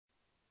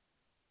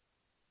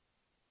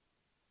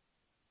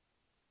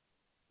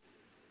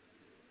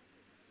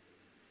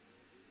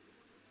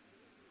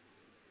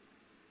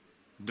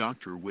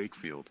Dr.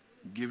 Wakefield,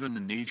 given the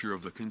nature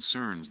of the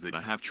concerns that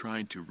I have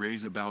tried to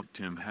raise about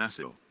Tim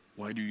Hassall,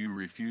 why do you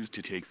refuse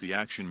to take the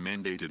action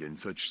mandated in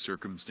such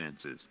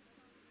circumstances?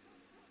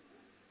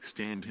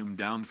 Stand him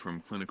down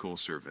from clinical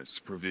service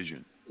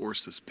provision, or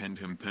suspend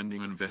him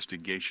pending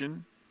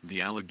investigation?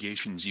 The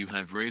allegations you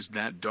have raised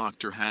that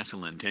Dr.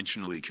 Hassall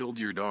intentionally killed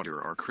your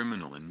daughter are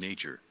criminal in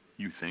nature,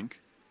 you think?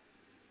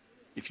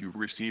 If you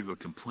receive a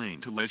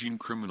complaint alleging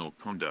criminal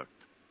conduct,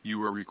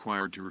 you are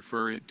required to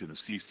refer it to the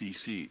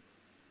CCC.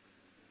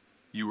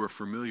 You are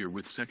familiar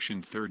with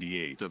Section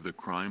 38 of the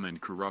Crime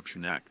and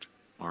Corruption Act,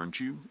 aren't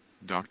you,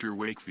 Dr.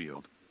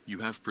 Wakefield? You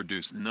have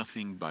produced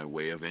nothing by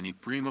way of any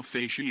prima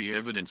facie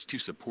evidence to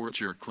support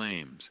your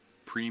claims.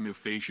 Prima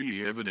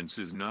facie evidence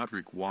is not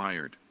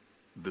required.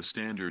 The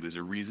standard is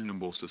a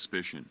reasonable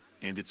suspicion,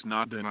 and it's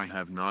not that I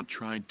have not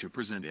tried to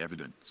present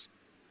evidence.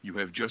 You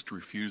have just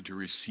refused to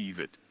receive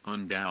it.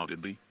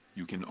 Undoubtedly,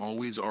 you can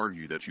always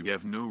argue that you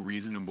have no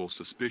reasonable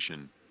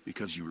suspicion,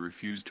 because you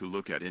refuse to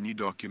look at any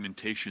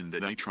documentation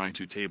that I try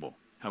to table.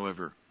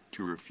 However,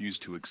 to refuse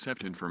to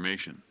accept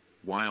information,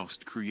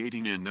 whilst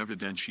creating an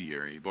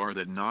evidentiary bar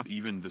that not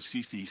even the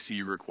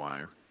CCC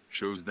require,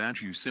 shows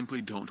that you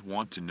simply don't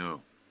want to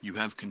know. You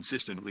have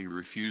consistently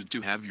refused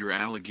to have your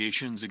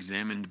allegations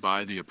examined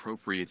by the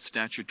appropriate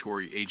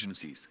statutory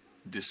agencies,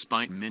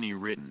 despite many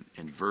written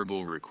and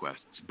verbal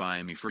requests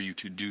by me for you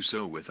to do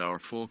so with our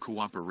full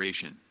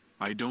cooperation.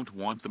 I don't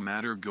want the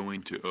matter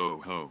going to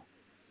OHO.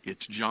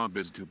 Its job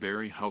is to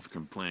bury health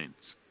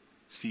complaints.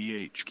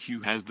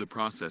 CHQ has the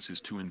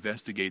processes to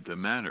investigate the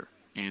matter,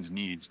 and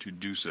needs to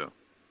do so.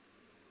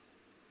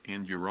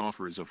 And your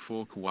offers of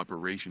full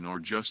cooperation are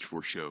just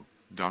for show,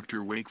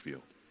 Dr.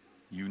 Wakefield.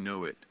 You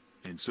know it,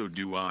 and so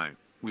do I.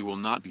 We will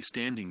not be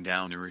standing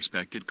down a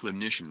respected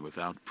clinician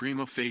without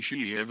prima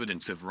facie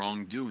evidence of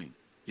wrongdoing.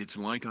 It's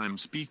like I'm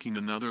speaking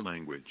another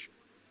language.